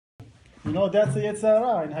You know, that's the Yetzer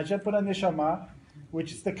Hara. And Hashem put a neshama,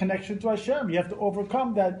 which is the connection to Hashem. You have to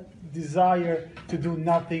overcome that desire to do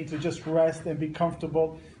nothing, to just rest and be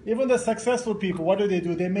comfortable. Even the successful people, what do?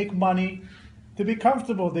 They make money to be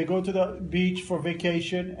comfortable. They go to the beach for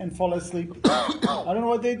vacation and fall asleep. I don't know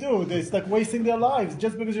what they do. It's like wasting their lives.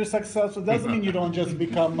 Just because you're successful doesn't mean you don't just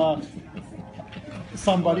become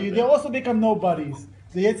somebody. They also become nobodies.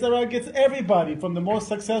 The Yetzer Hara gets everybody, from the most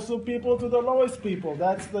successful people to the lowest people.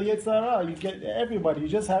 That's the Yetzer Hara. You get everybody. You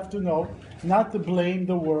just have to know not to blame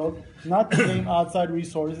the world, not to blame outside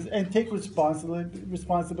resources, and take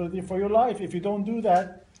responsibility for your life. If you don't do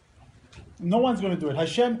that, no one's going to do it.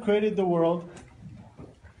 Hashem created the world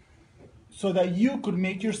so that you could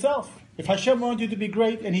make yourself. If Hashem wants you to be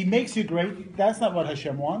great and He makes you great, that's not what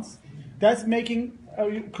Hashem wants. That's making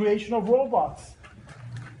a creation of robots.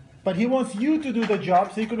 But He wants you to do the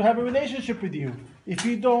job so He could have a relationship with you. If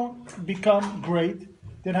you don't become great,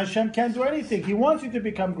 then Hashem can't do anything. He wants you to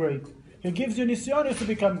become great. He gives you nisyonos to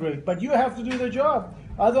become great. But you have to do the job.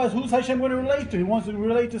 Otherwise, who's Hashem going to relate to? He wants to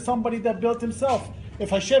relate to somebody that built Himself.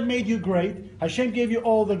 If Hashem made you great, Hashem gave you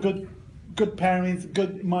all the good parents,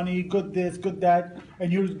 good money, good this, good that,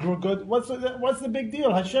 and you grew good, what's the big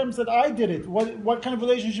deal? Hashem said, I did it. What kind of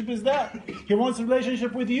relationship is that? He wants a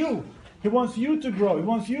relationship with you. He wants you to grow. He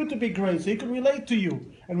wants you to be great so He can relate to you.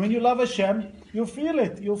 And when you love Hashem, you'll feel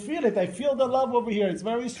it. You'll feel it. I feel the love over here. It's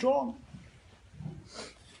very strong.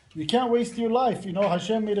 You can't waste your life. You know,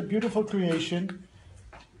 Hashem made a beautiful creation.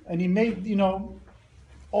 And He made, you know,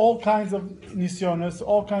 all kinds of nisyonos,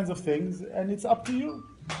 all kinds of things. And it's up to you.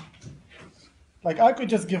 Like, I could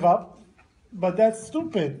just give up. But that's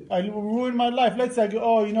stupid. I ruined my life. Let's say,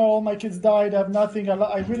 oh, you know, all my kids died. I have nothing.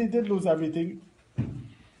 I really did lose everything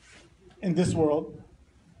in this world.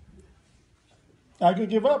 I could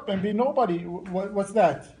give up and be nobody. What's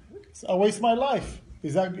that? I waste my life.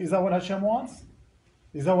 Is that what Hashem wants?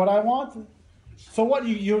 Is that what I want? So what?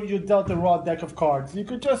 You dealt a raw deck of cards. You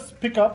could just pick up